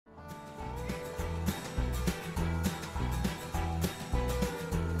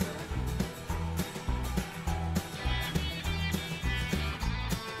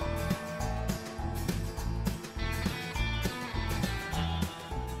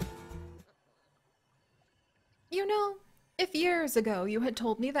know, if years ago you had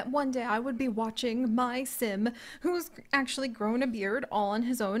told me that one day I would be watching my Sim, who's actually grown a beard all on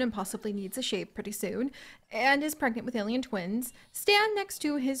his own and possibly needs a shave pretty soon, and is pregnant with alien twins, stand next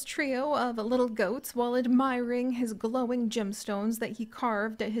to his trio of little goats while admiring his glowing gemstones that he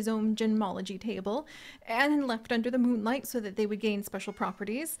carved at his own gemology table and left under the moonlight so that they would gain special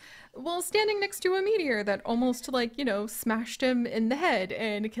properties, while standing next to a meteor that almost, like, smashed him in the head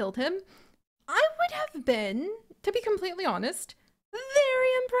and killed him, I would have been, to be completely honest, very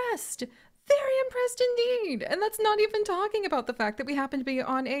impressed. Very impressed indeed. And that's not even talking about the fact that we happen to be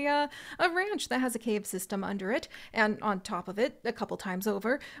on a ranch that has a cave system under it, and on top of it, a couple times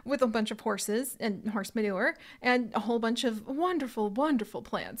over, with a bunch of horses and horse manure, and a whole bunch of wonderful, wonderful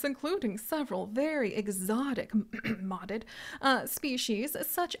plants, including several very exotic modded species,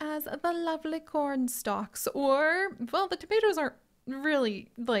 such as the lovely corn stalks, or, well, the tomatoes aren't really,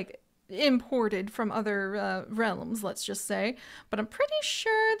 like, imported from other realms, let's just say, but I'm pretty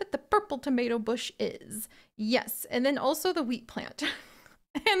sure that the purple tomato bush is. Yes, and then also the wheat plant.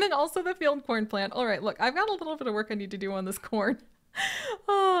 And then also the field corn plant. All right, look, I've got a little bit of work I need to do on this corn.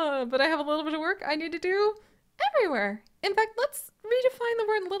 But I have a little bit of work I need to do everywhere. In fact, let's redefine the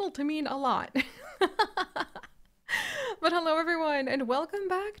word little to mean a lot. But hello everyone, and welcome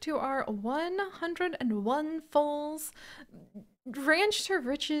back to our 101 Foals Ranch to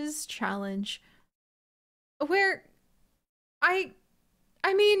Riches challenge, where I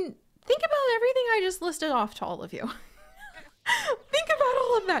mean, think about everything I just listed off to all of you. Think about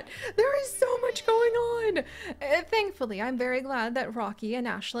all of that. There is so much going on. Thankfully, I'm very glad that Rocky and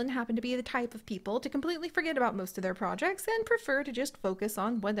Ashlyn happen to be the type of people to completely forget about most of their projects and prefer to just focus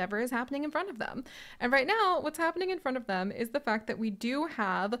on whatever is happening in front of them. And right now, what's happening in front of them is the fact that we do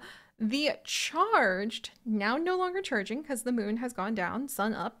have the charged, now no longer charging because the moon has gone down,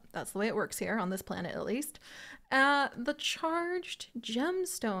 sun up. That's the way it works here on this planet, at least. The charged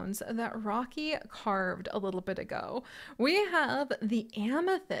gemstones that Rocky carved a little bit ago. We have the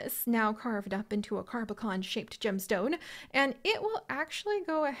amethyst now carved up into a Carbicon shaped gemstone, and it will actually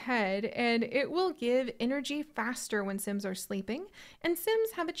go ahead and it will give energy faster when Sims are sleeping, and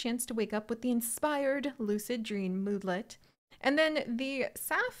Sims have a chance to wake up with the inspired lucid dream moodlet. And then the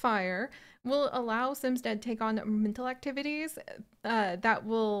sapphire will allow Sims to take on mental activities that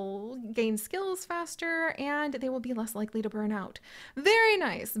will gain skills faster, and they will be less likely to burn out. Very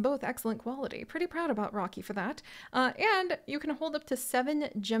nice, both excellent quality. Pretty proud about Rocky for that. And you can hold up to 7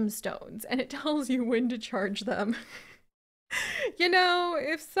 gemstones, and it tells you when to charge them. You know,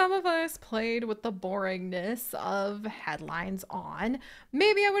 if some of us played with the boringness of headlines on,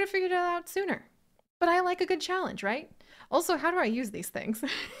 maybe I would have figured it out sooner. But I like a good challenge, right? Also, how do I use these things?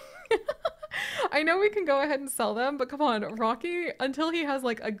 I know we can go ahead and sell them, but come on, Rocky, until he has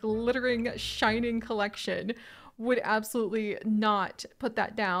like a glittering, shining collection, would absolutely not put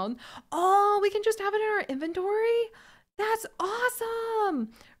that down. Oh, we can just have it in our inventory? That's awesome!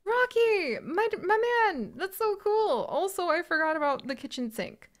 Rocky, my man, that's so cool. Also, I forgot about the kitchen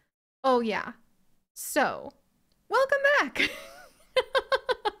sink. Oh yeah. So, welcome back!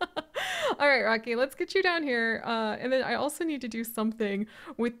 All right, Rocky, let's get you down here. And then I also need to do something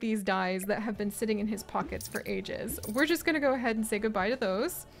with these dies that have been sitting in his pockets for ages. We're just gonna go ahead and say goodbye to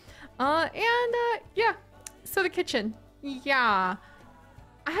those. Yeah, so the kitchen. Yeah,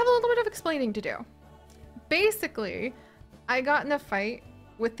 I have a little bit of explaining to do. Basically, I got in a fight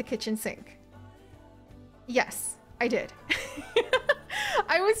with the kitchen sink. Yes, I did.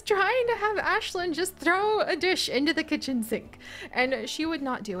 I was trying to have Ashlyn just throw a dish into the kitchen sink, and she would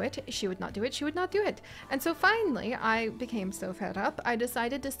not do it. She would not do it. She would not do it. And so finally, I became so fed up, I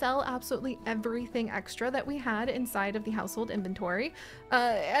decided to sell absolutely everything extra that we had inside of the household inventory,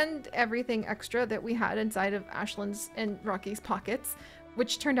 and everything extra that we had inside of Ashlyn's and Rocky's pockets,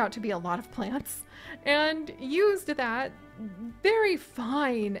 which turned out to be a lot of plants, and used that very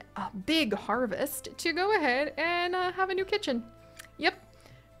fine, big harvest to go ahead and have a new kitchen. Yep.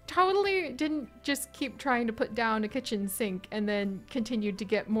 Totally didn't just keep trying to put down a kitchen sink and then continued to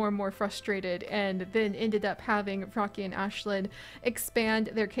get more and more frustrated, and then ended up having Rocky and Ashlyn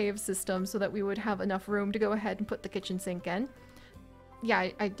expand their cave system so that we would have enough room to go ahead and put the kitchen sink in. Yeah,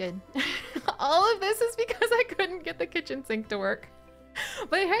 I did. All of this is because I couldn't get the kitchen sink to work.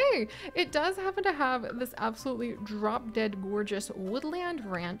 But hey, it does happen to have this absolutely drop-dead gorgeous woodland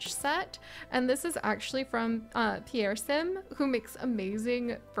ranch set, and this is actually from Pierre Sim, who makes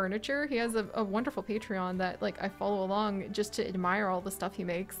amazing furniture. He has a wonderful Patreon that, like, I follow along just to admire all the stuff he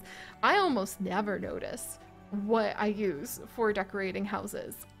makes. I almost never notice what I use for decorating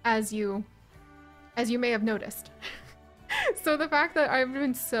houses, as you may have noticed. So the fact that I've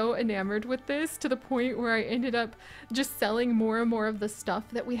been so enamored with this to the point where I ended up just selling more and more of the stuff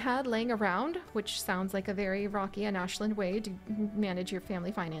that we had laying around, which sounds like a very Rocky and Ashlyn way to manage your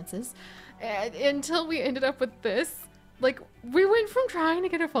family finances, until we ended up with this. Like, we went from trying to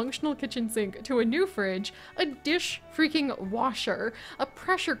get a functional kitchen sink to a new fridge, a dish freaking washer, a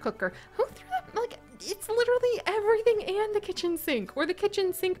pressure cooker. Who threw that? Like, it's literally everything and the kitchen sink, or the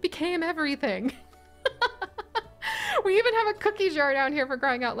kitchen sink became everything. We even have a cookie jar down here, for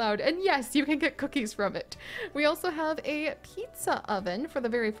crying out loud. And yes, you can get cookies from it. We also have a pizza oven for the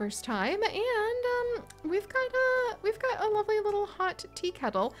very first time. And we've got a lovely little hot tea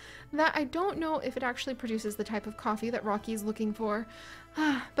kettle that I don't know if it actually produces the type of coffee that Rocky's looking for.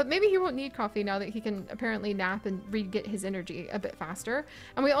 But maybe he won't need coffee now that he can apparently nap and re-get his energy a bit faster.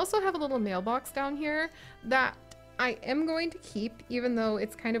 And we also have a little mailbox down here that I am going to keep, even though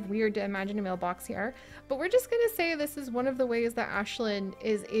it's kind of weird to imagine a mailbox here. But we're just going to say this is one of the ways that Ashlyn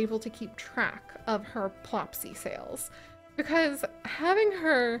is able to keep track of her Plopsy sales. Because having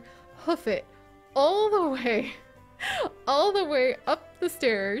her hoof it all the way up the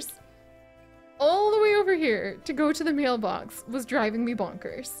stairs, all the way over here to go to the mailbox was driving me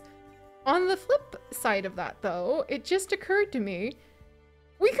bonkers. On the flip side of that, though, it just occurred to me,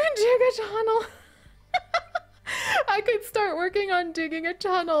 we could dig a tunnel. I could start working on digging a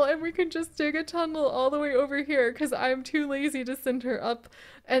tunnel, and we could just dig a tunnel all the way over here because I'm too lazy to send her up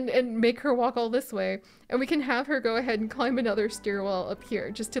and make her walk all this way. And we can have her go ahead and climb another stairwell up here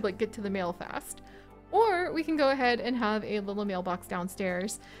just to like get to the mail fast. Or we can go ahead and have a little mailbox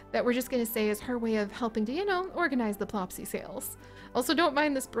downstairs that we're just going to say is her way of helping to, you know, organize the Plopsy sales. Also, don't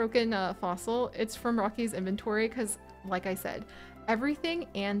mind this broken fossil. It's from Rocky's inventory because, like I said, everything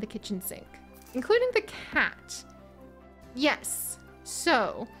and the kitchen sink, including the cat. Yes.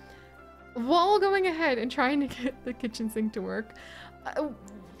 So, while going ahead and trying to get the kitchen sink to work,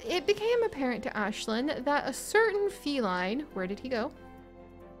 it became apparent to Ashlyn that a certain feline, where did he go?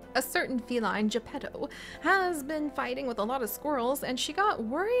 A certain feline, Geppetto, has been fighting with a lot of squirrels, and she got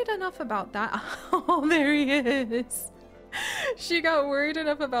worried enough about that. Oh, there he is. She got worried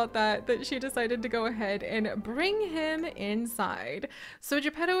enough about that she decided to go ahead and bring him inside. So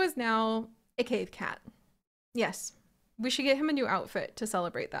Geppetto is now a cave cat. Yes. We should get him a new outfit to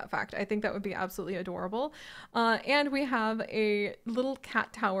celebrate that fact. I think that would be absolutely adorable. And we have a little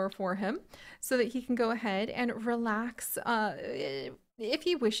cat tower for him so that he can go ahead and relax if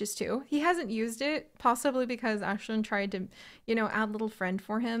he wishes to. He hasn't used it, possibly because Ashlyn tried to, you know, add a little friend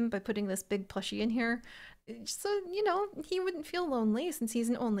for him by putting this big plushie in here. So, you know, he wouldn't feel lonely since he's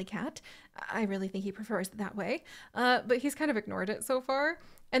an only cat. I really think he prefers it that way. But he's kind of ignored it so far.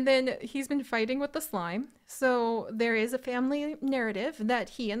 And then he's been fighting with the slime. So there is a family narrative that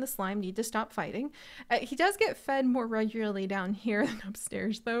he and the slime need to stop fighting. He does get fed more regularly down here than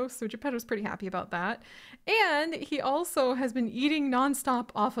upstairs, though. So Geppetto's pretty happy about that. And he also has been eating nonstop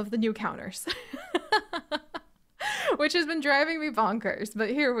off of the new counters. Which has been driving me bonkers, but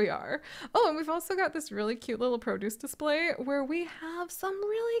here we are. Oh, and we've also got this really cute little produce display where we have some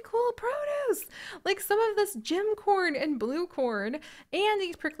really cool produce, like some of this gem corn and blue corn, and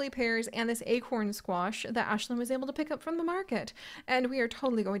these prickly pears and this acorn squash that Ashlyn was able to pick up from the market. And we are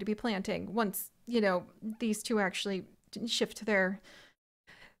totally going to be planting once, you know, these two actually shift their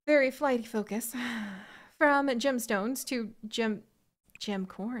very flighty focus from gemstones to gem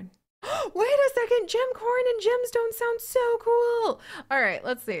corn. Wait a second, gem corn and gemstone sound so cool. All right,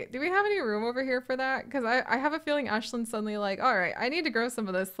 let's see. Do we have any room over here for that? Because I have a feeling Ashlyn's suddenly like, all right, I need to grow some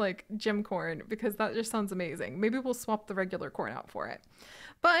of this like gem corn because that just sounds amazing. Maybe we'll swap the regular corn out for it.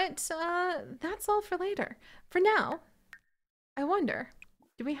 But that's all for later. For now, I wonder,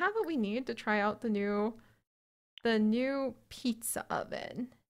 do we have what we need to try out the new pizza oven?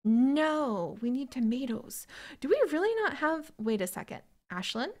 No, we need tomatoes. Do we really not have, wait a second,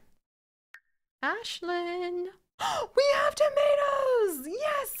 Ashlyn? Ashlyn, we have tomatoes!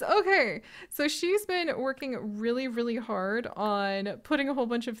 Yes! Okay, so she's been working really, really hard on putting a whole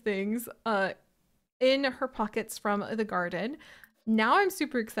bunch of things in her pockets from the garden. Now I'm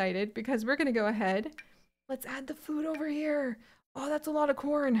super excited because we're gonna go ahead. Let's add the food over here. Oh, that's a lot of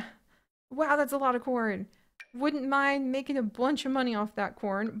corn. Wow, that's a lot of corn. Wouldn't mind making a bunch of money off that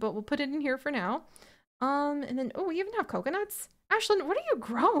corn, but we'll put it in here for now. And then, oh, we even have coconuts. Ashlyn, what are you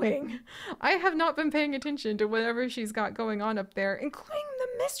growing? I have not been paying attention to whatever she's got going on up there, including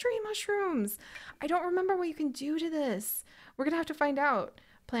the mystery mushrooms. I don't remember what you can do to this. We're gonna have to find out.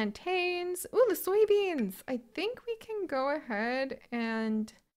 Plantains. Ooh, the soybeans. I think we can go ahead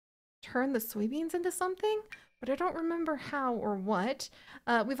and turn the soybeans into something. but I don't remember how or what.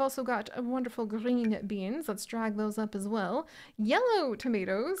 We've also got wonderful green beans. Let's drag those up as well. Yellow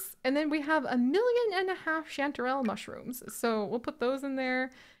tomatoes, and then we have 1.5 million chanterelle mushrooms. So we'll put those in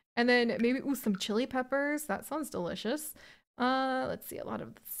there, and then maybe ooh, some chili peppers. That sounds delicious. Let's see, a lot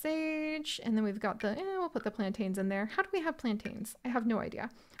of sage, and then we've got the, we'll put the plantains in there. How do we have plantains? I have no idea.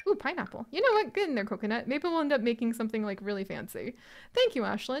 Ooh, pineapple. You know what? Get in there, coconut. Maybe we'll end up making something like really fancy. Thank you,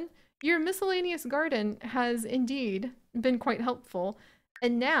 Ashlyn. Your miscellaneous garden has indeed been quite helpful.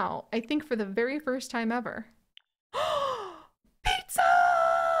 And now, I think for the very first time ever, pizza!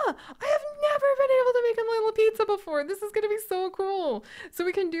 I have never been able to make a little pizza before. This is going to be so cool. So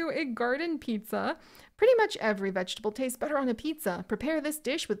we can do a garden pizza. Pretty much every vegetable tastes better on a pizza. Prepare this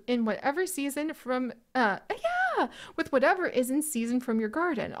dish within whatever season from, with whatever is in season from your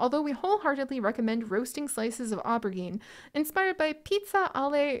garden. Although we wholeheartedly recommend roasting slices of aubergine, inspired by pizza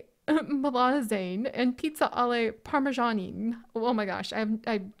alle melanzane and pizza alle parmigianine. Oh my gosh,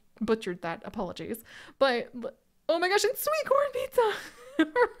 I butchered that. Apologies. But oh my gosh, it's sweet corn pizza.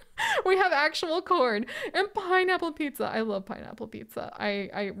 We have actual corn and pineapple pizza. I love pineapple pizza.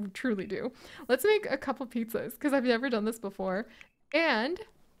 I truly do. Let's make a couple pizzas because I've never done this before. And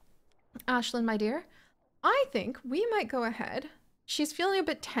Ashlyn, my dear, I think we might go ahead. She's feeling a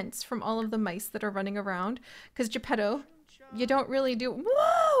bit tense from all of the mice that are running around because Geppetto, you don't really do.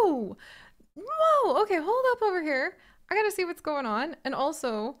 Whoa! Whoa! Okay, hold up over here. I gotta see what's going on. And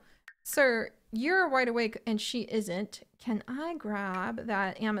also, sir, you're wide awake and she isn't. Can I grab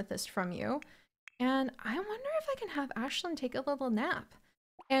that amethyst from you? And I wonder if I can have Ashlyn take a little nap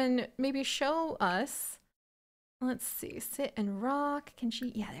and maybe show us. Let's see, sit and rock. Can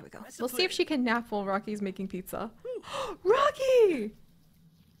she? Yeah, there we go. We'll see if she can nap while Rocky's making pizza. Rocky!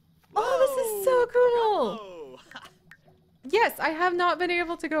 Oh, this is so cool! Yes, I have not been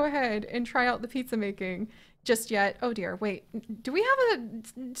able to go ahead and try out the pizza making just yet. Oh dear, wait. Do we have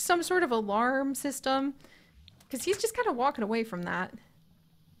some sort of alarm system? Because he's just kind of walking away from that.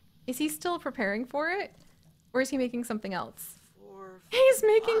 Is he still preparing for it? Or is he making something else? He's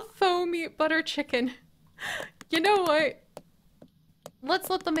making faux meat butter chicken. You know what? Let's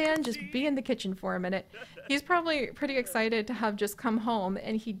let the man just be in the kitchen for a minute. He's probably pretty excited to have just come home,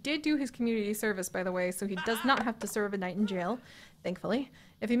 and he did do his community service, by the way, so he does not have to serve a night in jail, thankfully.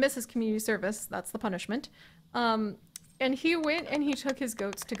 If he misses community service, that's the punishment. And he went and he took his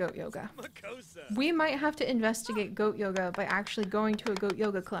goats to goat yoga. We might have to investigate goat yoga by actually going to a goat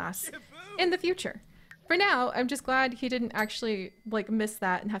yoga class in the future. For now, I'm just glad he didn't actually, like, miss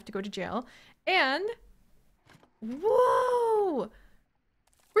that and have to go to jail. And... whoa!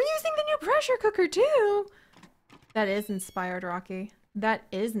 We're using the new pressure cooker, too! That is inspired, Rocky. That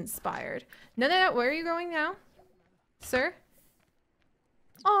is inspired. No, where are you going now? Sir?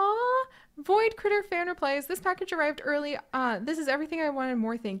 Aww! Void Critter fan replies, this package arrived early. This is everything I wanted,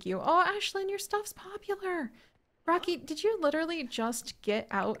 more thank you. Oh, Ashlyn, your stuff's popular! Rocky, did you literally just get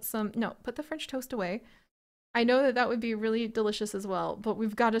out some... No, put the French toast away. I know that that would be really delicious as well, but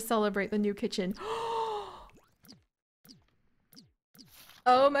we've got to celebrate the new kitchen.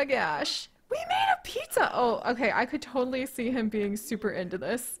 Oh my gosh. We made a pizza! Oh, okay, I could totally see him being super into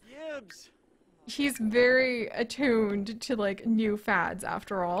this. Yibs. He's very attuned to, like, new fads,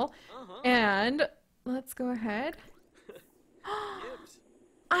 after all. And let's go ahead.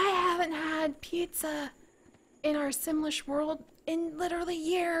 I haven't had pizza in our Simlish world in literally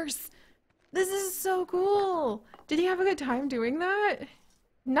years. This is so cool. Did he have a good time doing that?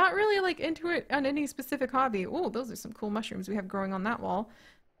 Not really, like, into it on any specific hobby. Oh, those are some cool mushrooms we have growing on that wall.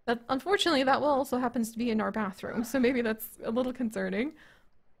 But unfortunately, that wall also happens to be in our bathroom, so maybe that's a little concerning.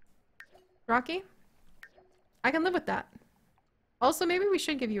 Rocky? I can live with that. Also, maybe we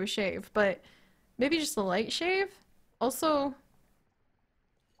should give you a shave, but maybe just a light shave? Also...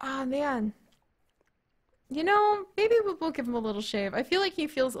 ah, man. You know, maybe we'll give him a little shave. I feel like he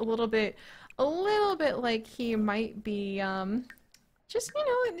feels a little bit like he might be, just, you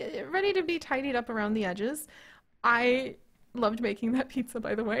know, ready to be tidied up around the edges. I loved making that pizza,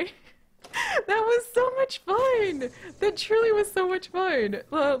 by the way. That was so much fun! That truly was so much fun!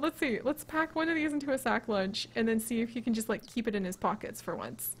 Let's see, let's pack one of these into a sack lunch and then see if he can just, like, keep it in his pockets for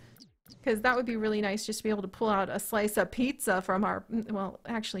once. Because that would be really nice, just to be able to pull out a slice of pizza from our, well,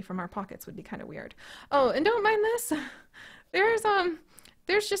 actually from our pockets would be kind of weird. Oh, and don't mind this.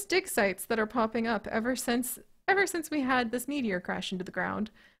 There's just dig sites that are popping up ever since we had this meteor crash into the ground.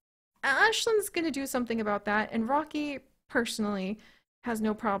 Ashlyn's gonna do something about that, and Rocky, personally, has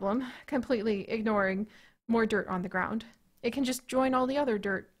no problem completely ignoring more dirt on the ground. It can just join all the other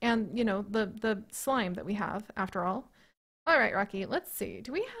dirt and, you know, the slime that we have, after all. Alright, Rocky, let's see.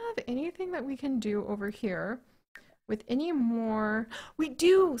 Do we have anything that we can do over here? with any more. We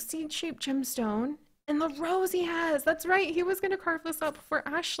do! Seed-shaped gemstone. And the rose he has! That's right! He was gonna carve this up for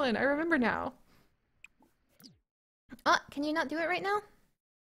Ashlyn. I remember now. Can you not do it right now?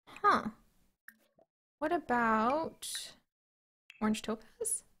 Huh. What about orange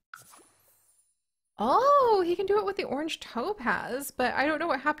topaz? Oh, he can do it with the orange topaz, but I don't know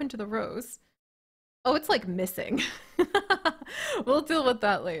what happened to the rose. Oh, it's like missing. We'll deal with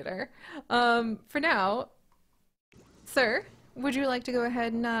that later. For now, sir, would you like to go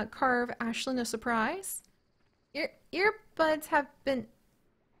ahead and carve Ashlyn a surprise? Your earbuds have been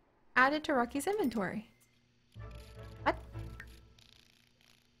added to Rocky's inventory. What?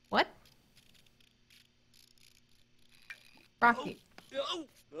 What? Rocky.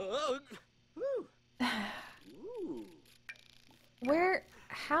 Where?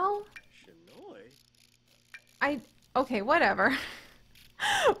 How? Okay, whatever.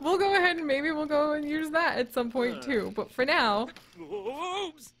 We'll go ahead and maybe we'll go and use that at some point too. But for now,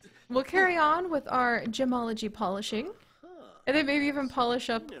 we'll carry on with our gemology polishing. And then maybe even polish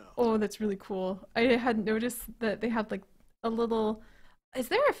up. Oh, that's really cool. I hadn't noticed that they had like a little... Is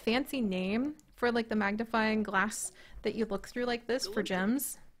there a fancy name for like the magnifying glass that you look through like this for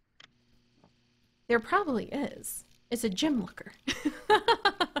gems? There probably is. It's a gem looker.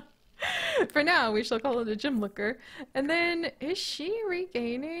 For now, we shall call it a gem looker. And then, is she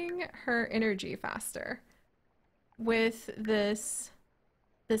regaining her energy faster with this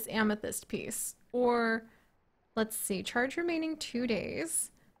amethyst piece? Or, let's see, charge remaining 2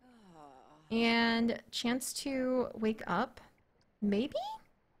 days. And chance to wake up. Maybe?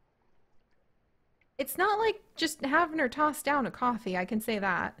 It's not like just having her toss down a coffee, I can say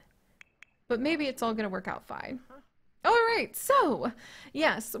that. But maybe it's all gonna work out fine. Alright, so,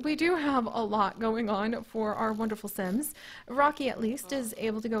 yes, we do have a lot going on for our wonderful Sims. Rocky, at least, is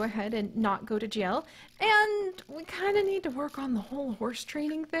able to go ahead and not go to jail. And we kind of need to work on the whole horse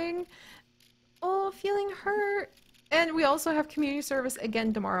training thing. Oh, feeling hurt. And we also have community service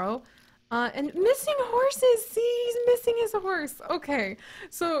again tomorrow. And missing horses! See, he's missing his horse! Okay,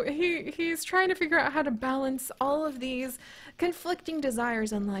 so he's trying to figure out how to balance all of these conflicting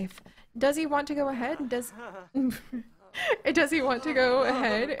desires in life. Does he want to go ahead? Does he want to go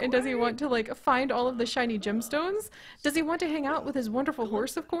ahead and does he want to like find all of the shiny gemstones? Does he want to hang out with his wonderful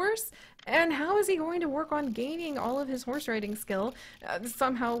horse, of course? And how is he going to work on gaining all of his horse riding skill?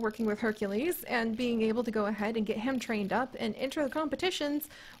 Somehow working with Hercules and being able to go ahead and get him trained up and enter the competitions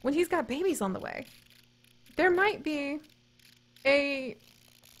when he's got babies on the way. There might be a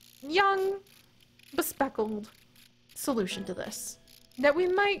young, bespeckled solution to this that we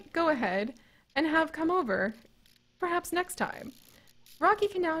might go ahead and have come over perhaps next time. Rocky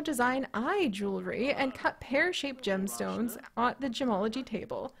can now design eye jewelry and cut pear-shaped gemstones on the gemology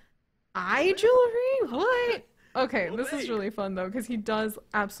table. Eye jewelry? What? Okay, this is really fun though, because he does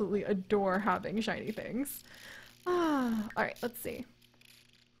absolutely adore having shiny things. Alright, let's see.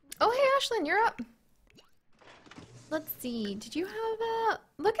 Oh, hey Ashlyn, you're up! Let's see, did you have a...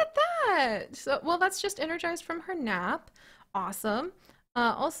 Look at that! So, well, that's just energized from her nap. Awesome.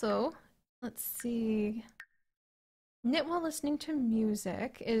 Also, let's see... Knit while listening to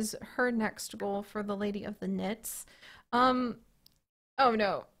music is her next goal for the Lady of the Knits. Oh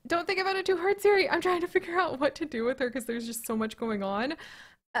no, don't think about it too hard, Siri. I'm trying to figure out what to do with her because there's just so much going on.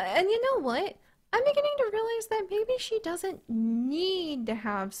 And you know what? I'm beginning to realize that maybe she doesn't need to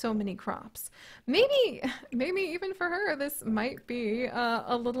have so many crops. Maybe even for her, this might be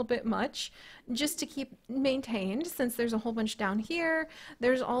a little bit much just to keep maintained since there's a whole bunch down here.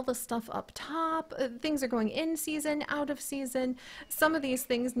 There's all the stuff up top. Things are going in season, out of season. Some of these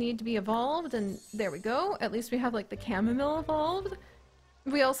things need to be evolved, and there we go. At least we have like the chamomile evolved.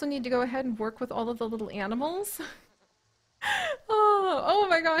 We also need to go ahead and work with all of the little animals. Oh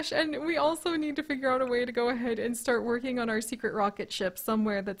my gosh, and we also need to figure out a way to go ahead and start working on our secret rocket ship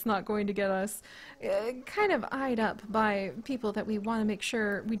somewhere that's not going to get us kind of eyed up by people that we want to make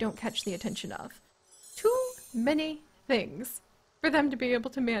sure we don't catch the attention of. Too many things for them to be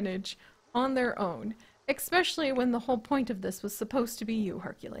able to manage on their own, especially when the whole point of this was supposed to be you,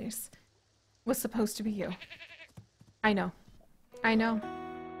 Hercules. Was supposed to be you. I know. I know.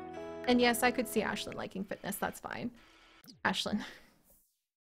 And yes, I could see Ashlyn liking fitness, that's fine. Ashlyn.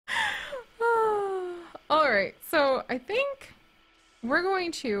 Alright, so I think we're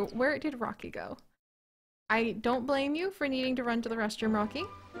going to... Where did Rocky go? I don't blame you for needing to run to the restroom, Rocky.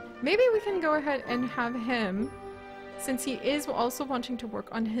 Maybe we can go ahead and have him, since he is also wanting to work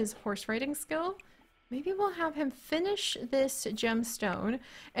on his horse riding skill, maybe we'll have him finish this gemstone,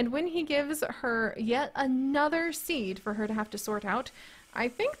 and when he gives her yet another seed for her to have to sort out, I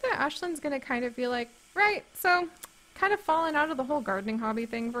think that Ashlyn's gonna kind of be like, right, so kind of fallen out of the whole gardening hobby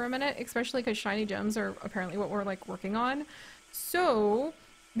thing for a minute, especially because shiny gems are apparently what we're like working on. So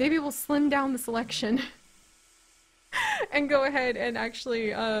maybe we'll slim down the selection and go ahead and actually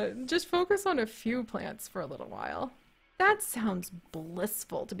just focus on a few plants for a little while. That sounds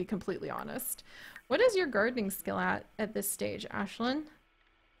blissful, to be completely honest. What is your gardening skill at this stage, Ashlyn?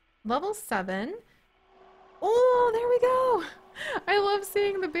 Level 7. Oh, there we go! I love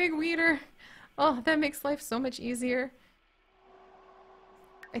seeing the big weeder. Oh, that makes life so much easier.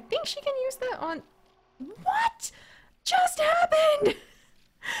 I think she can use that on... What just happened?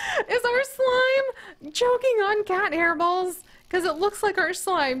 Is our slime choking on cat hairballs? Because it looks like our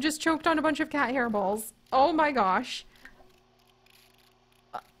slime just choked on a bunch of cat hairballs. Oh my gosh.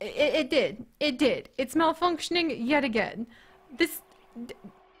 It did. It did. It's malfunctioning yet again.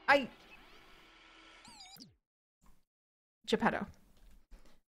 Geppetto.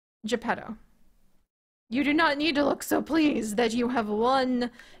 Geppetto. You do not need to look so pleased that you have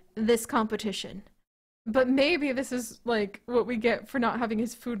won this competition. But maybe this is, like, what we get for not having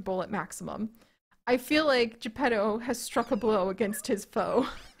his food bowl at maximum. I feel like Geppetto has struck a blow against his foe.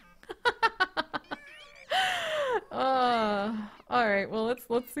 Alright, well,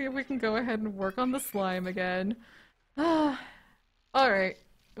 let's see if we can go ahead and work on the slime again. Alright.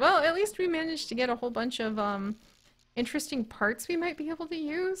 Well, at least we managed to get a whole bunch of, interesting parts we might be able to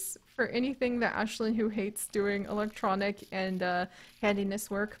use for anything that Ashlyn, who hates doing electronic and handiness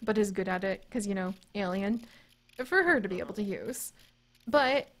work, but is good at it, because, you know, alien, for her to be able to use.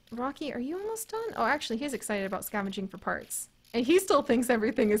 But, Rocky, are you almost done? Oh, actually, he's excited about scavenging for parts. And he still thinks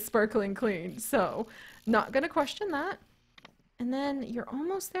everything is sparkling clean, so not gonna question that. And then you're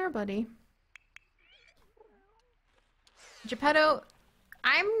almost there, buddy. Geppetto,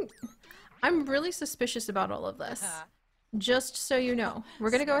 I'm really suspicious about all of this. Just so you know. We're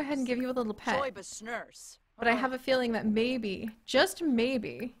gonna go ahead and give you a little pet. But I have a feeling that maybe, just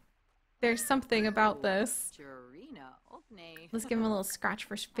maybe, there's something about this. Let's give him a little scratch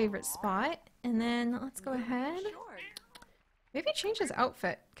for his favorite spot. And then let's go ahead. Maybe change his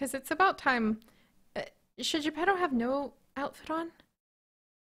outfit, because it's about time. Should Geppetto have no outfit on?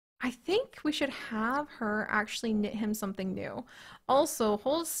 I think we should have her actually knit him something new. Also,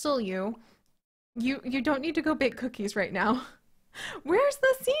 hold still, you. You don't need to go bake cookies right now. Where's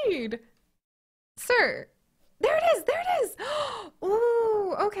the seed? Sir, there it is, there it is!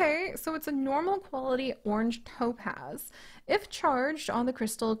 Ooh, okay, so it's a normal quality orange topaz. If charged on the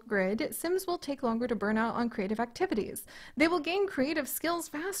crystal grid, Sims will take longer to burn out on creative activities. They will gain creative skills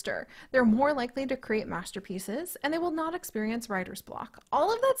faster. They're more likely to create masterpieces, and they will not experience writer's block.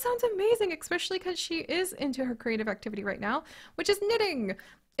 All of that sounds amazing, especially because she is into her creative activity right now, which is knitting.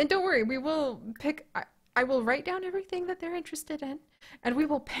 And don't worry, we will pick... I will write down everything that they're interested in, and we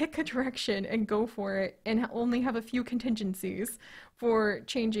will pick a direction and go for it, and only have a few contingencies for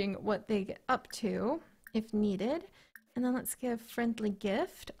changing what they get up to, if needed. And then let's give friendly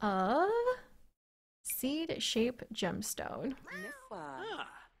gift of seed shape gemstone.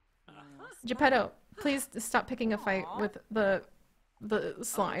 Geppetto, please stop picking a fight with the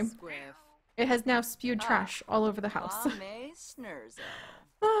slime. It has now spewed trash all over the house.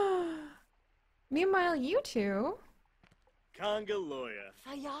 Meanwhile, you two... Congaloya.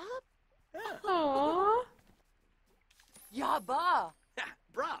 Aww. Yaba.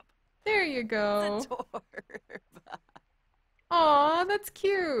 Brop. There you go. Aw, that's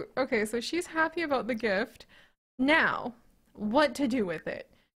cute. Okay, so she's happy about the gift. Now, what to do with it?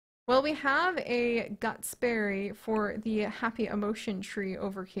 Well, we have a guts berry for the happy emotion tree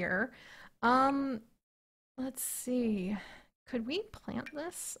over here. Let's see. Could we plant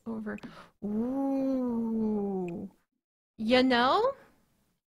this over? Ooh. You know?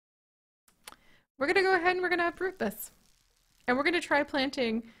 We're gonna go ahead and we're gonna uproot this. And we're gonna try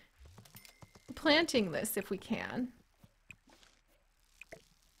planting this if we can.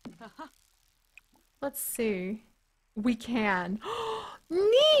 Let's see. We can.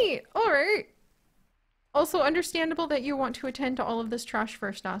 Neat! Alright. Also understandable that you want to attend to all of this trash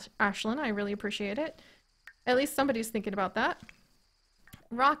first, Ashlyn. I really appreciate it. At least somebody's thinking about that.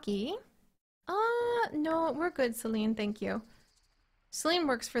 Rocky. No, we're good, Celine, thank you. Celine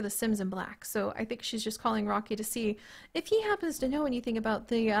works for the Sims in Black, so I think she's just calling Rocky to see if he happens to know anything about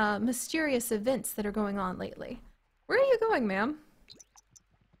the mysterious events that are going on lately. Where are you going, ma'am?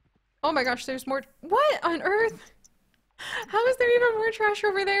 Oh my gosh, there's more. What on earth? How is there even more trash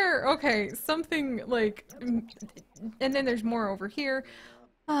over there? Okay, something like... And then there's more over here.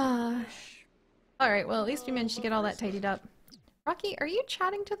 Alright, well, at least we managed to get all that tidied up. Rocky, are you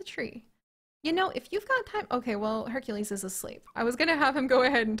chatting to the tree? You know, if you've got time... Okay, well, Hercules is asleep. I was gonna have him go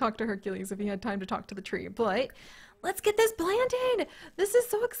ahead and talk to Hercules if he had time to talk to the tree, but Let's get this planted! This is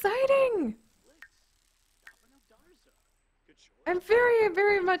so exciting! I'm very,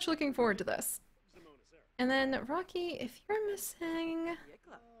 very much looking forward to this. And then, Rocky, if you're missing...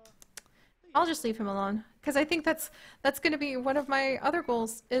 I'll just leave him alone. Because I think that's going to be one of my other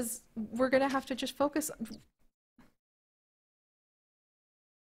goals, is we're going to have to just focus...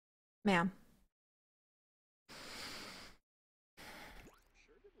 Ma'am.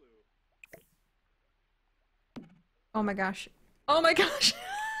 Oh my gosh. Oh my gosh!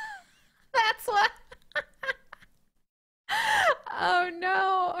 That's what... Oh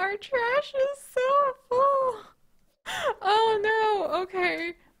no, our trash is so full. Oh no,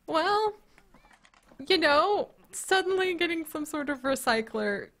 okay. Well, you know, suddenly getting some sort of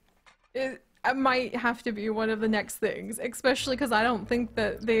recycler might have to be one of the next things, especially because I don't think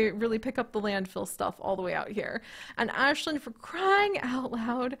that they really pick up the landfill stuff all the way out here. And Ashlyn, for crying out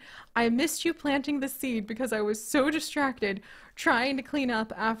loud, I missed you planting the seed because I was so distracted trying to clean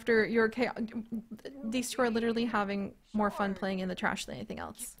up after your chaos. These two are literally having more fun playing in the trash than anything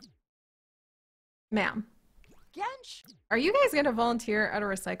else. Ma'am, are you guys going to volunteer at a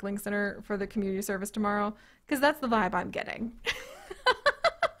recycling center for the community service tomorrow? Because that's the vibe I'm getting.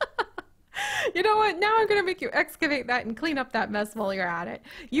 You know what? Now I'm gonna make you excavate that and clean up that mess while you're at it.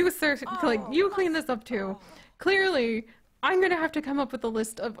 You, sir, you clean this up too. Clearly, I'm gonna have to come up with a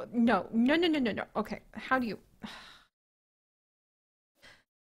list of... No. Okay, how do you...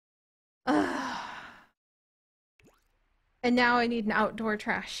 And now I need an outdoor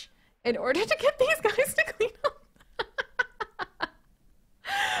trash in order to get these guys to clean up.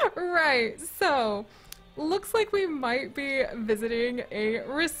 Right, so... Looks like we might be visiting a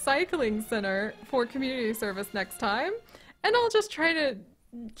recycling center for community service next time. And I'll just try to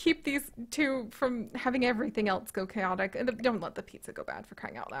keep these two from having everything else go chaotic. And don't let the pizza go bad, for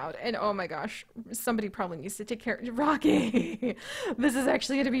crying out loud. And oh my gosh, somebody probably needs to take care of Rocky. This is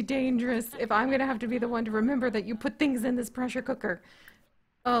actually going to be dangerous if I'm going to have to be the one to remember that you put things in this pressure cooker.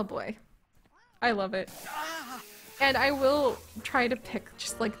 Oh boy. I love it. And I will try to pick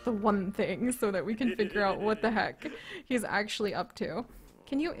just like the one thing so that we can figure out what the heck he's actually up to.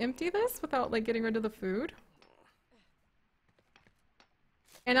 Can you empty this without like getting rid of the food?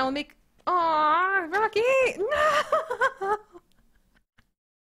 And I'll make... Aww, Rocky! No!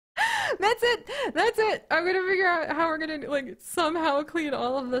 That's it! That's it! I'm gonna figure out how we're gonna like somehow clean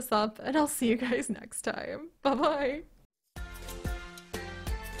all of this up, and I'll see you guys next time. Bye-bye!